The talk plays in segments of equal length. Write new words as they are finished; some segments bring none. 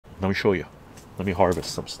Let me show you. Let me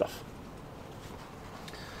harvest some stuff.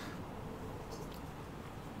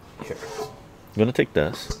 Here. I'm gonna take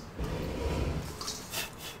this.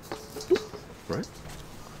 Right?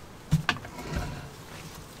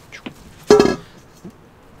 Let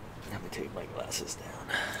me take my glasses down.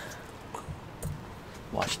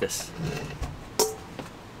 Watch this.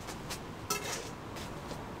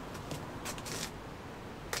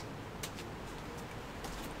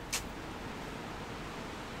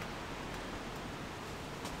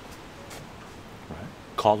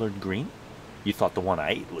 Collard green. You thought the one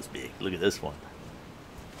I ate was big. Look at this one.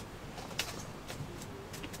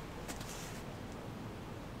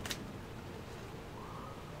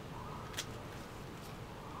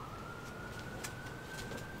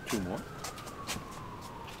 Two more.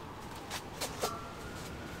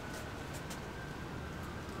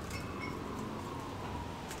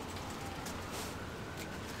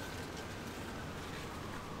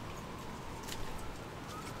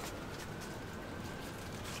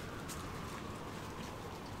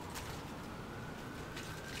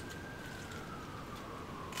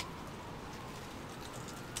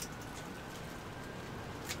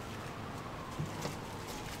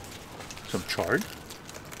 Some chard,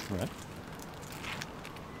 right?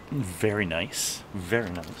 Very nice, very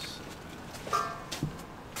nice.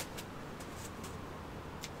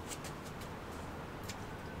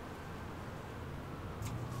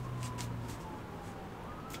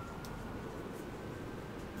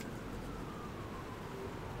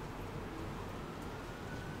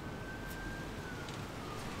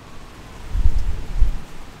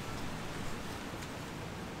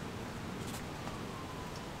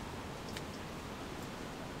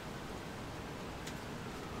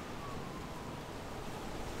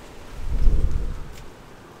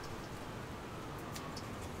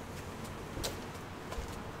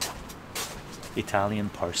 Italian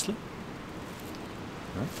parsley,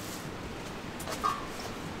 right?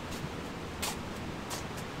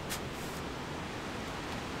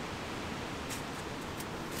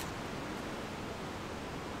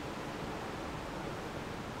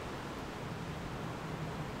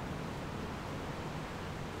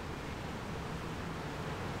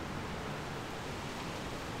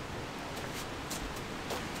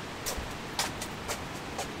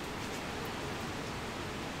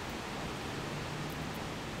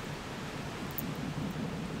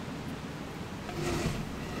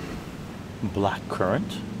 Black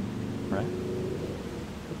currant, right?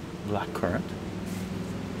 Black currant.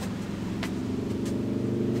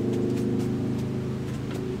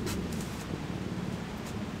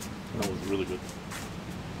 That was really good.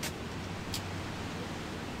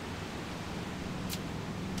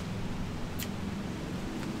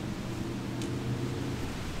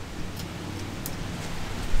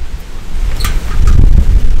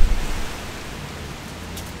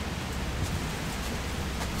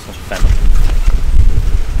 Some fennel.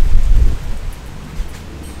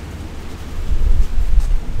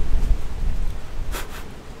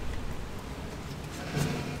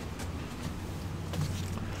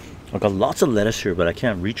 I've got lots of lettuce here, but I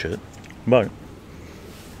can't reach it. But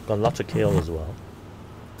got lots of kale as well.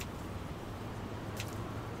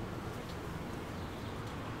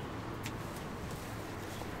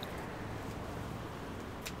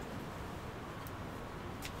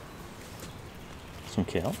 Some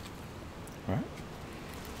kale, all right?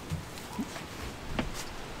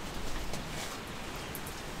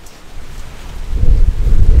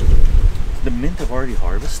 The mint I've already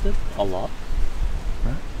harvested a lot,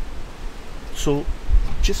 right? So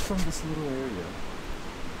just from this little area,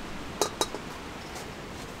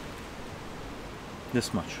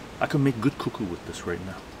 this much, I can make good cuckoo with this right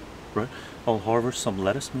now, right? I'll harvest some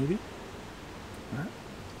lettuce maybe, right?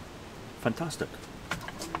 Fantastic.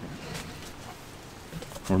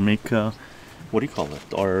 Or make what do you call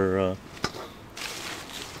it? Or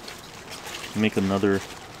make another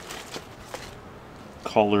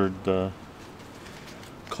collard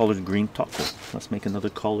green taco. Let's make another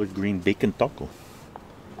collard green bacon taco.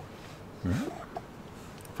 Right?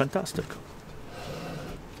 Fantastic.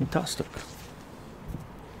 Fantastic.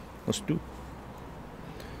 Let's do.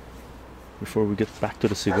 Before we get back to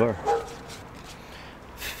the cigar.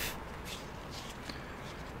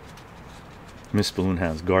 Miss Balloon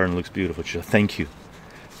Hands, garden looks beautiful. Thank you.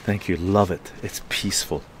 Thank you. Love it. It's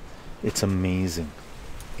peaceful. It's amazing.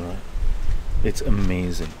 Right? It's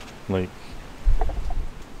amazing. Like,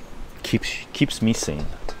 keeps me sane.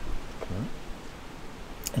 Right?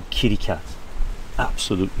 And kitty cats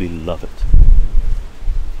absolutely love it.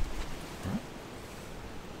 Right?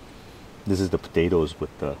 This is the potatoes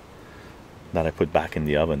with the that I put back in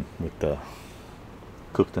the oven with the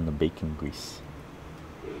cooked in the bacon grease.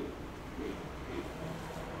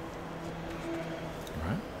 All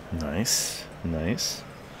right, nice, nice.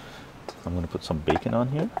 I'm gonna put some bacon on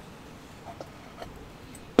here.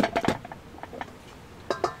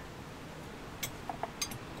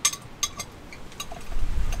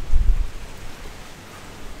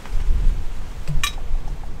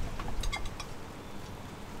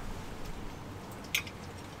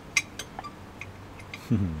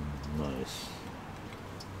 Nice.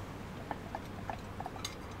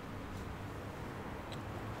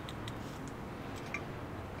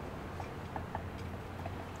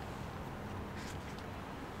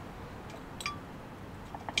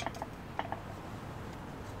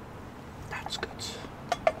 That's good.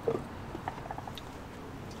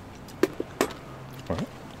 All right.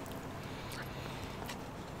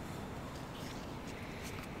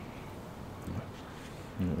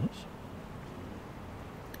 Yes.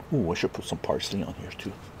 Ooh, I should put some parsley on here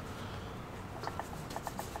too.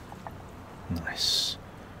 Nice.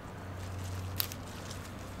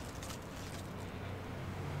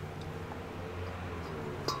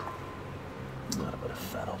 A little bit of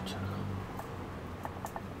fennel too.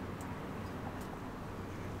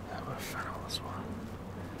 A little bit of fennel as well.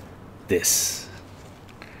 This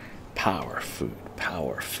power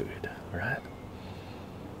food, right?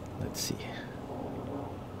 Let's see.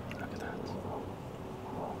 Look at that.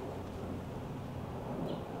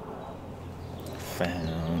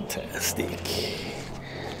 Fantastic.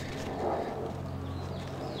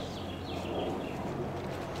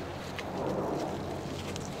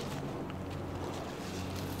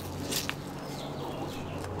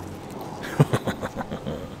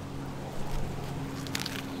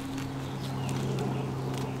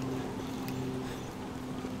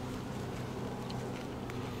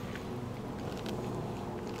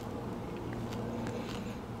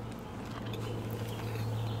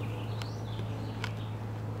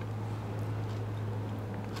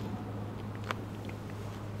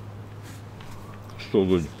 So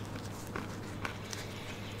good.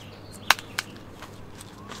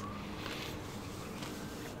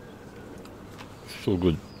 So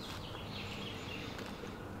good.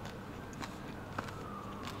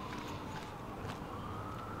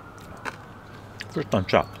 First on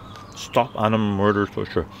chat. Stop animal murder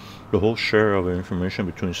torture. The whole share of information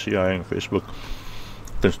between CIA and Facebook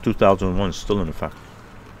since 2001 is still in effect.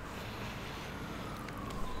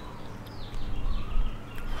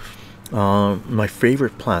 My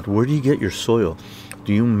favorite plant. Where do you get your soil?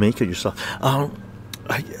 Do you make it yourself? I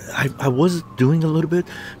was doing a little bit,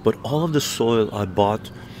 but all of the soil I bought,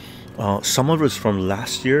 some of it's from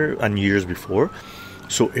last year and years before.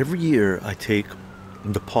 So every year I take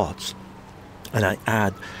the pots and I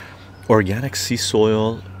add organic sea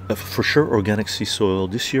soil, for sure organic sea soil.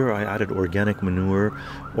 This year I added organic manure,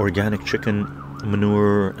 organic chicken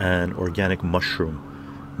manure, and organic mushroom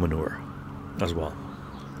manure as well.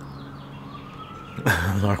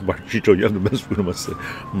 Chycho, you have the best food, I must say.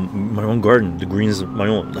 My own garden, the greens, my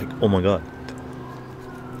own, like, oh my god.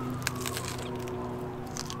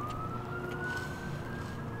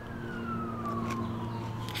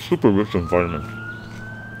 Super rich in vitamins.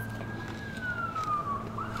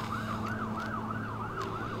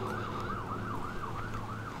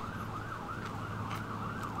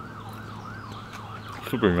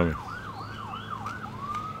 Super yummy.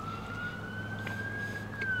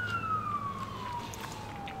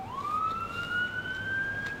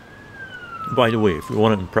 By the way, if you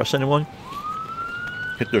want to impress anyone,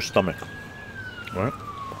 hit their stomach. Alright?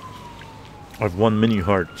 I've won many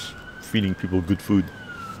hearts feeding people good food.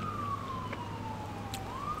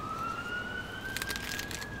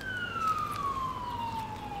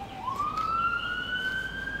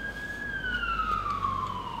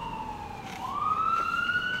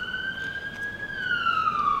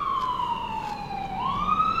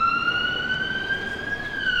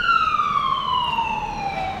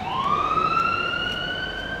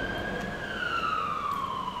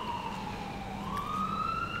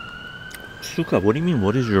 Suka, what do you mean?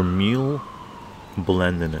 What is your meal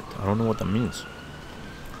blend in it? I don't know what that means.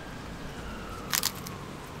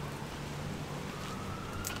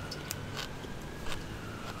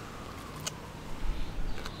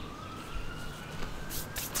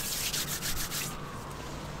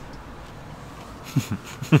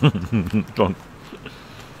 Don't.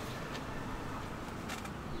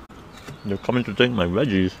 They're coming to take my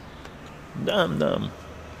veggies. Damn them.